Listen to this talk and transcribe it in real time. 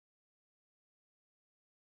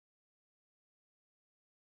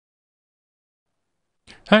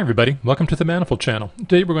Hi everybody, welcome to the Manifold channel.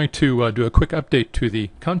 Today we're going to do a quick update to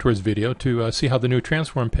the contours video to see how the new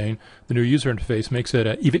transform pane, the new user interface, makes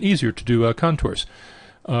it even easier to do contours.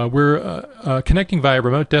 We're connecting via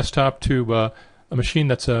remote desktop to a machine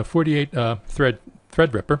that's a 48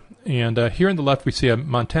 Threadripper, and here on the left we see a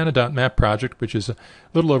Montana.map project, which is a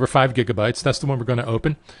little over 5 gigabytes. That's the one we're going to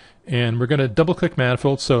open, and we're going to double click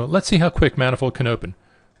Manifold. So let's see how quick Manifold can open.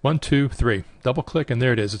 1, 2, 3, double click, and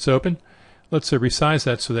there it is, it's open. Let's resize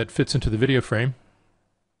that so that it fits into the video frame,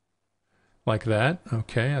 like that.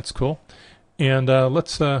 Okay, that's cool. And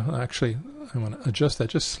let's actually, I want to adjust that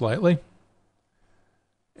just slightly.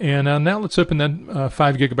 And now let's open that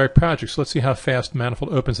 5 gigabyte project. So let's see how fast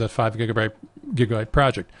Manifold opens that 5 gigabyte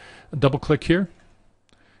project. Double click here,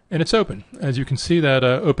 and it's open. As you can see, that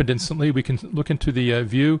opened instantly. We can look into the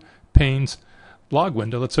View Panes log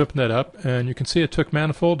window. Let's open that up, and you can see it took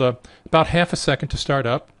Manifold about half a second to start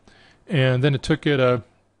up. And then it took it, I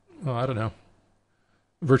don't know,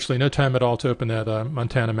 virtually no time at all to open that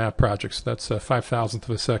Montana map project. So that's 5,000th of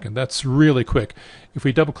a second. That's really quick. If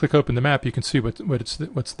we double-click open the map, you can see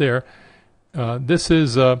what's there. This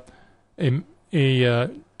is a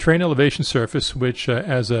terrain elevation surface, which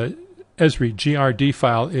as a Esri GRD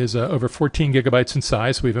file is over 14 gigabytes in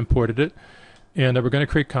size. We've imported it, and we're going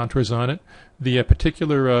to create contours on it. The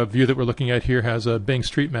particular view that we're looking at here has a Bing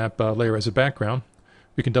Street Map layer as a background.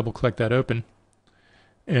 We can double click that open,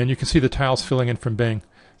 and you can see the tiles filling in from Bing.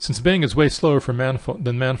 Since Bing is way slower than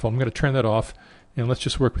Manifold, I'm going to turn that off, and let's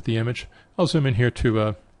just work with the image. I'll zoom in here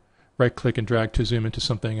to right click and drag to zoom into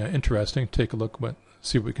something interesting. Take a look,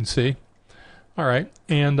 see what we can see. All right,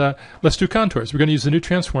 and let's do contours. We're going to use the new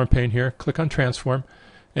transform pane here. Click on transform,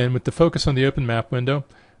 and with the focus on the open map window,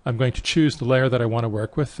 I'm going to choose the layer that I want to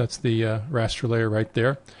work with. That's the raster layer right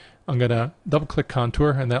there. I'm going to double click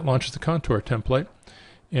contour, and that launches the contour template.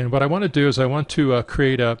 And what I want to do is I want to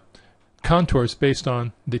create contours based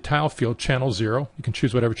on the tile field channel 0. You can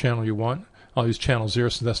choose whatever channel you want. I'll use channel 0,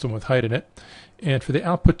 so that's the one with height in it. And for the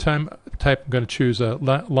output type, I'm going to choose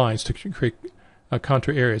lines to create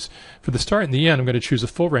contour areas. For the start and the end, I'm going to choose a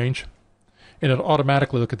full range, and it'll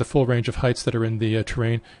automatically look at the full range of heights that are in the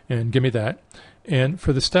terrain and give me that. And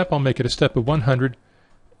for the step, I'll make it a step of 100.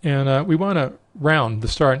 And we want to round the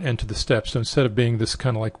start and end to the step. So instead of being this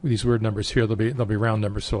kind of like these weird numbers here, they'll be round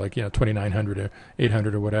numbers. So like 2900 or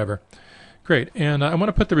 800 or whatever. Great. And I want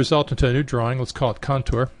to put the result into a new drawing. Let's call it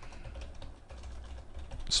contour.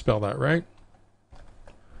 Spell that right.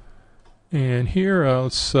 And here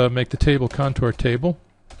let's make the table contour table.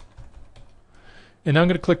 And now I'm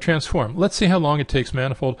going to click transform. Let's see how long it takes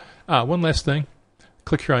Manifold. One last thing.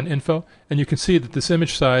 Click here on info, and you can see that this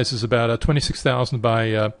image size is about 26,000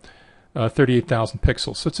 by 38,000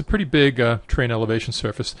 pixels. So it's a pretty big terrain elevation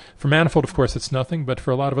surface. For Manifold, of course, it's nothing, but for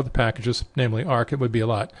a lot of other packages, namely ARC, it would be a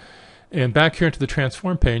lot. And back here into the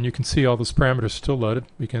transform pane, you can see all those parameters still loaded.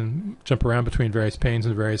 We can jump around between various panes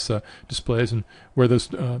and various displays, and where those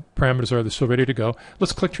parameters are, they're still ready to go.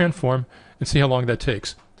 Let's click transform and see how long that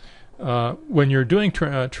takes. When you're doing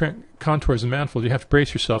contours in Manifold, you have to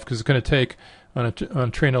brace yourself because it's going to take on a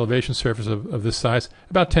terrain elevation surface of this size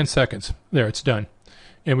about 10 seconds. There, it's done.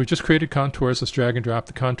 And we've just created contours. Let's drag and drop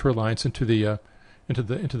the contour lines into the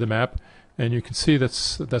map, and you can see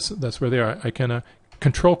that's where they are. I can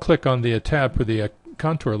control click on the tab for the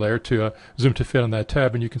contour layer to zoom to fit on that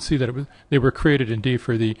tab, and you can see that they were created indeed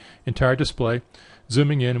for the entire display.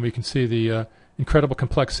 Zooming in, we can see the incredible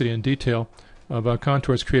complexity and detail of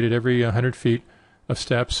contours created every 100 feet of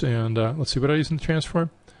steps. And let's see what I use in the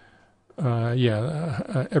transform.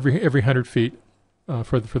 Every 100 feet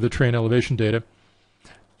for the terrain elevation data,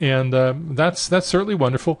 and that's certainly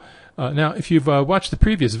wonderful. Now, if you've watched the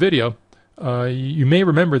previous video, you may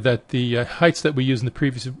remember that the heights that we used in the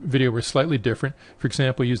previous video were slightly different. For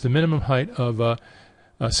example, we used the minimum height of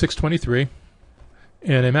 623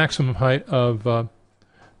 and a maximum height of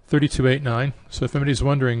 3289. So if anybody's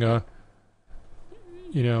wondering,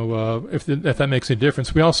 if that makes any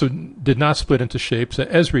difference, we also did not split into shapes.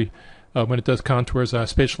 Esri, when it does contours,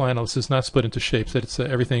 spatial analysis is not split into shapes. That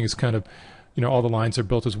everything is kind of, all the lines are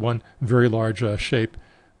built as one very large shape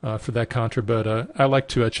for that contour. But I like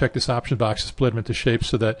to check this option box to split them into shapes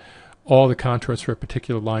so that all the contours for a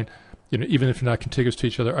particular line, even if they're not contiguous to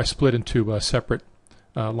each other, are split into separate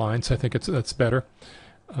lines. I think that's better.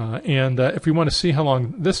 And if we want to see how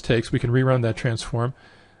long this takes, we can rerun that transform.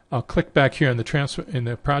 I'll click back here in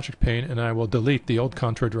the project pane, and I will delete the old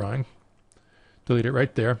contour drawing. Delete it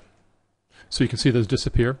right there, so you can see those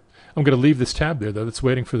disappear. I'm going to leave this tab there, though. That's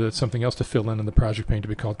waiting for something else to fill in the project pane to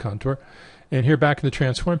be called contour. And here back in the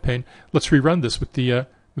transform pane, let's rerun this with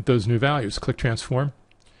those new values. Click transform,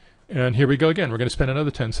 And here we go again. We're going to spend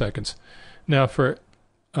another 10 seconds. Now for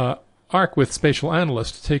Arc with Spatial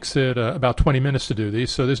Analyst, it takes it about 20 minutes to do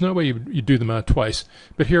these, so there's no way you do them twice.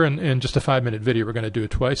 But here in just a 5-minute video, we're going to do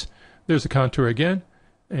it twice. There's the contour again,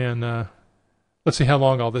 and let's see how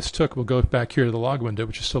long all this took. We'll go back here to the log window,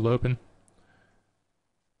 which is still open.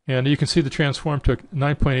 And you can see the transform took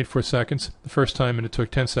 9.84 seconds the first time, and it took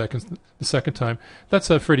 10 seconds the second time. That's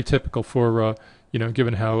pretty typical for,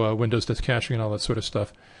 given how Windows does caching and all that sort of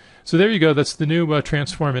stuff. So there you go. That's the new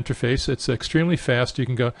transform interface. It's extremely fast. You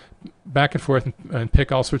can go back and forth and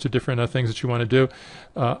pick all sorts of different things that you want to do.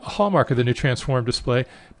 A hallmark of the new transform display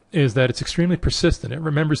is that it's extremely persistent. It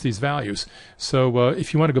remembers these values. So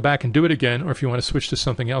if you want to go back and do it again, or if you want to switch to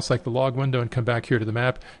something else like the log window and come back here to the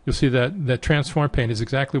map, you'll see that that transform pane is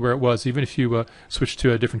exactly where it was, even if you switch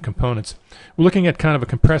to different components. We're looking at kind of a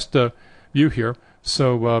compressed view here.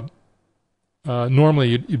 So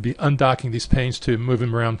normally you'd be undocking these panes to move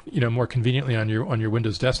them around, more conveniently on your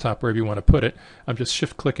Windows desktop, wherever you want to put it. I'm just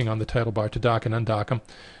shift-clicking on the title bar to dock and undock them.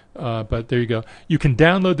 But there you go. You can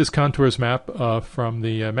download this contours map from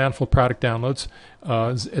the Manifold product downloads.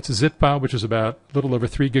 It's a zip file, which is about a little over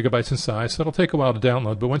 3 gigabytes in size, so it'll take a while to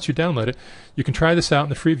download. But once you download it, you can try this out in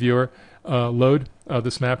the free viewer. Load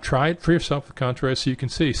this map. Try it for yourself with contours so you can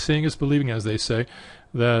see. Seeing is believing, as they say.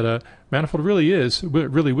 That Manifold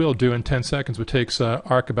really will do in 10 seconds what takes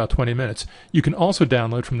Arc about 20 minutes. You can also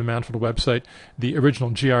download from the Manifold website the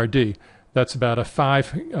original GRD. That's about a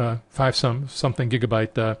something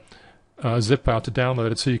gigabyte zip file to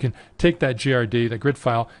download it. So you can take that GRD, the grid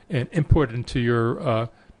file, and import it into your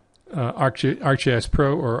ArcGIS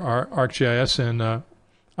Pro or ArcGIS and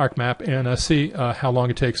ArcMap and see how long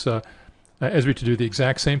it takes Esri to do the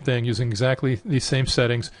exact same thing using exactly these same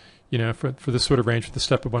settings, for this sort of range with the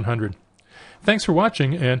step of 100. Thanks for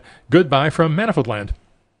watching, and goodbye from Manifold Land.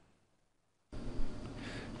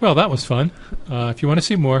 Well, that was fun. If you want to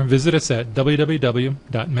see more, visit us at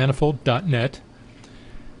www.manifold.net.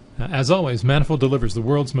 As always, Manifold delivers the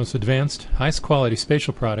world's most advanced, highest quality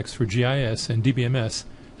spatial products for GIS and DBMS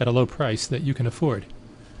at a low price that you can afford.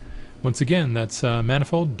 Once again, that's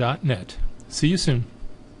manifold.net. See you soon.